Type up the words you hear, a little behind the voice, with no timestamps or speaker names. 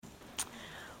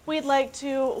We'd like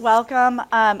to welcome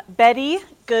Betty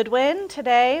Goodwin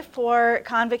today for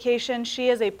Convocation. She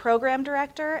is a program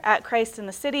director at Christ in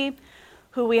the City,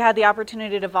 who we had the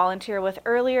opportunity to volunteer with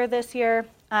earlier this year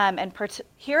and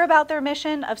hear about their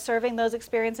mission of serving those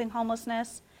experiencing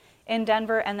homelessness in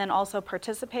Denver, and then also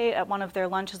participate at one of their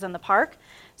lunches in the park.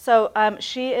 So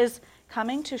she is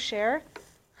coming to share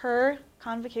her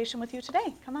convocation with you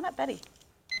today. Come on up, Betty.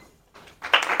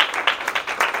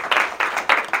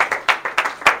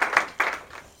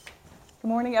 Good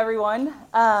morning, everyone.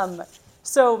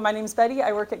 So my name's Betty.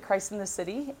 I work at Christ in the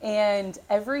City, and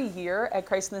every year at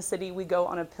Christ in the City, we go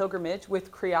on a pilgrimage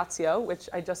with Creatio, which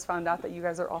I just found out that you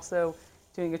guys are also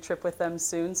doing a trip with them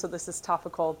soon, so this is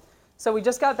topical. So we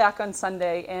just got back on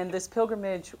Sunday, and this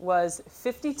pilgrimage was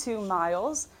 52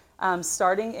 miles,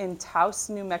 starting in Taos,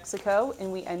 New Mexico,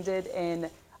 and we ended in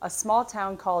a small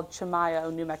town called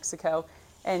Chimayo, New Mexico.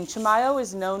 And Chimayo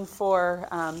is known for,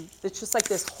 it's just like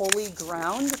this holy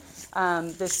ground,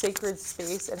 this sacred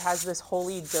space. It has this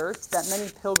holy dirt that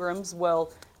many pilgrims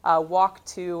will walk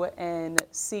to and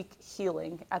seek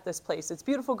healing at this place. It's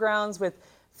beautiful grounds with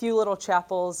few little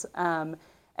chapels.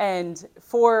 And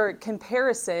for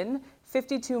comparison,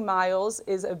 52 miles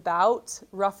is about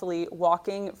roughly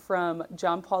walking from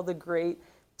John Paul the Great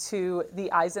to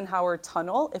the Eisenhower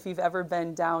Tunnel. If you've ever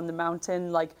been down the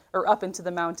mountain, or up into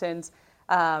the mountains,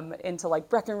 into like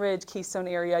Breckenridge, Keystone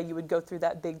area, you would go through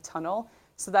that big tunnel.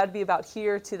 So that'd be about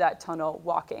here to that tunnel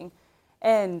walking.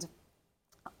 And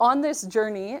on this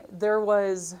journey, there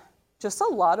was just a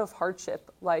lot of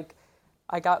hardship. Like,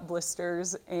 I got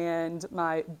blisters, and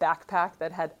my backpack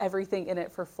that had everything in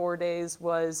it for 4 days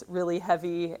was really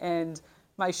heavy, and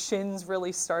my shins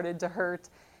really started to hurt.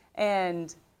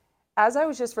 And as I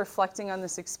was just reflecting on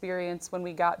this experience when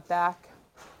we got back,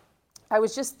 I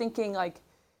was just thinking, like,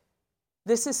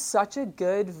 this is such a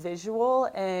good visual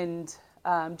and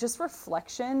just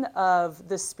reflection of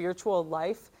the spiritual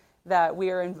life that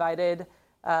we are invited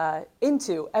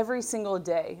into every single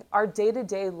day. Our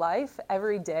day-to-day life,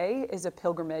 every day, is a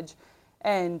pilgrimage.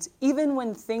 And even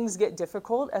when things get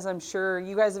difficult, as I'm sure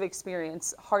you guys have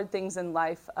experienced, hard things in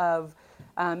life of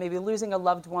maybe losing a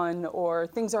loved one, or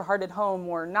things are hard at home,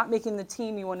 or not making the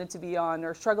team you wanted to be on,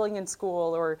 or struggling in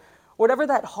school, or whatever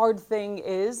that hard thing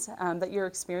is that you're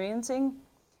experiencing,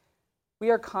 we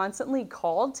are constantly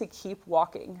called to keep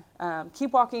walking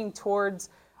towards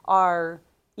our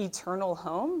eternal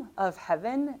home of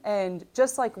heaven. And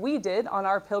just like we did on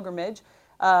our pilgrimage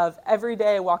of every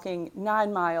day walking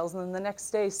 9 miles, and then the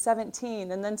next day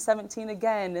 17, and then 17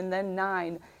 again, and then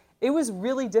 9. It was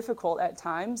really difficult at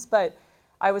times, but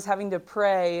I was having to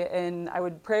pray, and I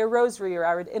would pray a rosary, or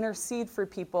I would intercede for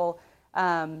people.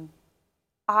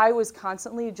 I was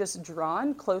constantly just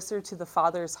drawn closer to the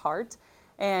Father's heart.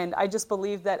 And I just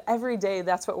believe that every day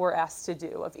that's what we're asked to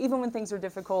do. Even when things are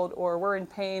difficult, or we're in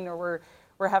pain, or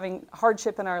we're having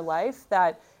hardship in our life,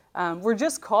 that we're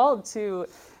just called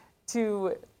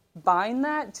to bind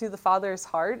that to the Father's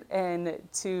heart and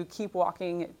to keep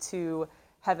walking to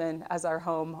heaven as our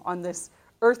home on this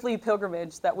earthly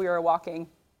pilgrimage that we are walking.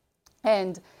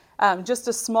 And just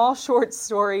a small short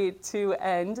story to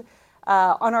end.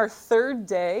 On our third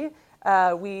day,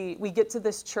 we get to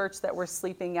this church that we're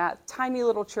sleeping at, tiny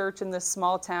little church in this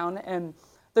small town, and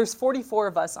there's 44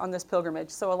 of us on this pilgrimage,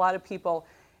 so a lot of people.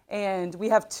 And we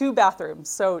have 2 bathrooms,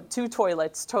 so 2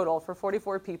 toilets total for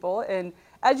 44 people. And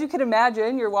as you can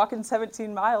imagine, you're walking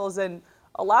 17 miles and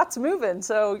a lot's moving.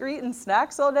 So you're eating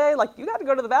snacks all day, like you got to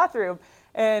go to the bathroom.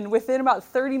 And within about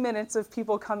 30 minutes of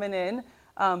people coming in,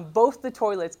 both the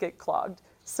toilets get clogged.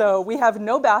 So we have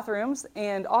no bathrooms,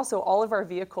 and also all of our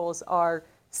vehicles are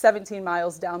 17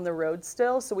 miles down the road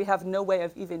still, so we have no way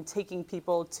of even taking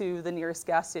people to the nearest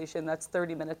gas station that's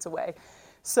 30 minutes away.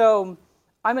 So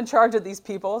I'm in charge of these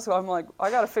people, so I'm like,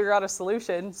 I got to figure out a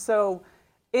solution. So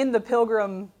in the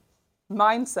pilgrim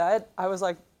mindset, I was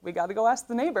like, we got to go ask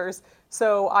the neighbors.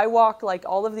 So I walk, like,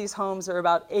 all of these homes are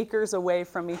about acres away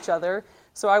from each other.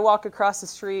 So I walk across the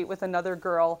street with another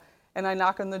girl, and I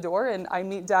knock on the door, and I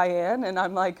meet Diane, and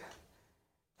I'm like,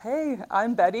 hey,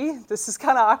 I'm Betty. This is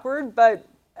kind of awkward, but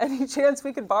any chance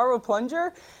we could borrow a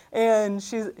plunger? And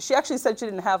she actually said she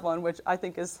didn't have one, which I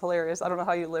think is hilarious. I don't know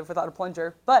how you live without a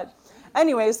plunger. But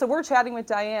anyway, so we're chatting with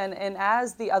Diane, and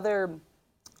as the other,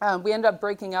 we ended up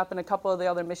breaking up, and a couple of the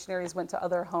other missionaries went to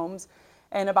other homes.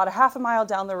 And about a half a mile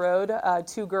down the road,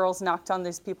 2 girls knocked on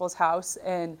these people's house,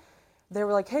 and they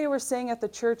were like, hey, we're staying at the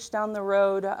church down the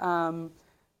road.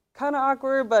 Kind of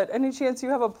awkward, but any chance you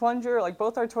have a plunger? Like,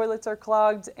 both our toilets are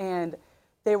clogged. And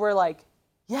they were like,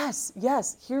 yes,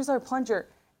 here's our plunger.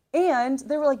 And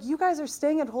they were like, you guys are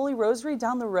staying at Holy Rosary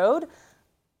down the road?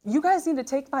 you guys need to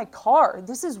take my car.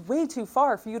 This is way too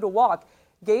far for you to walk.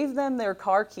 Gave them their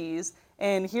car keys,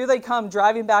 and here they come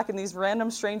driving back in these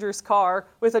random strangers' car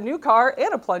with a new car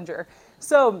and a plunger.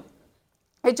 So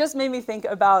it just made me think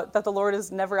about that the Lord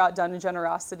is never outdone in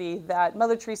generosity, that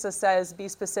Mother Teresa says, be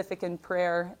specific in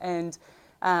prayer, and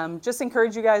just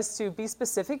encourage you guys to be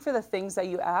specific for the things that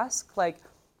you ask. Like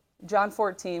John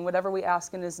 14, whatever we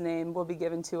ask in his name will be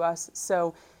given to us.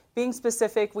 So being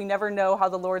specific, we never know how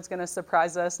the Lord's going to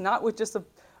surprise us, not with just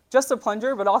a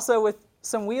plunger, but also with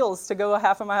some wheels to go a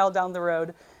half a mile down the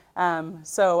road.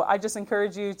 So I just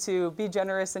encourage you to be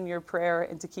generous in your prayer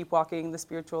and to keep walking the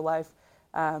spiritual life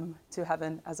to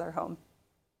heaven as our home.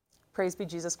 Praise be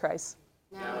Jesus Christ.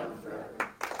 Now and forever.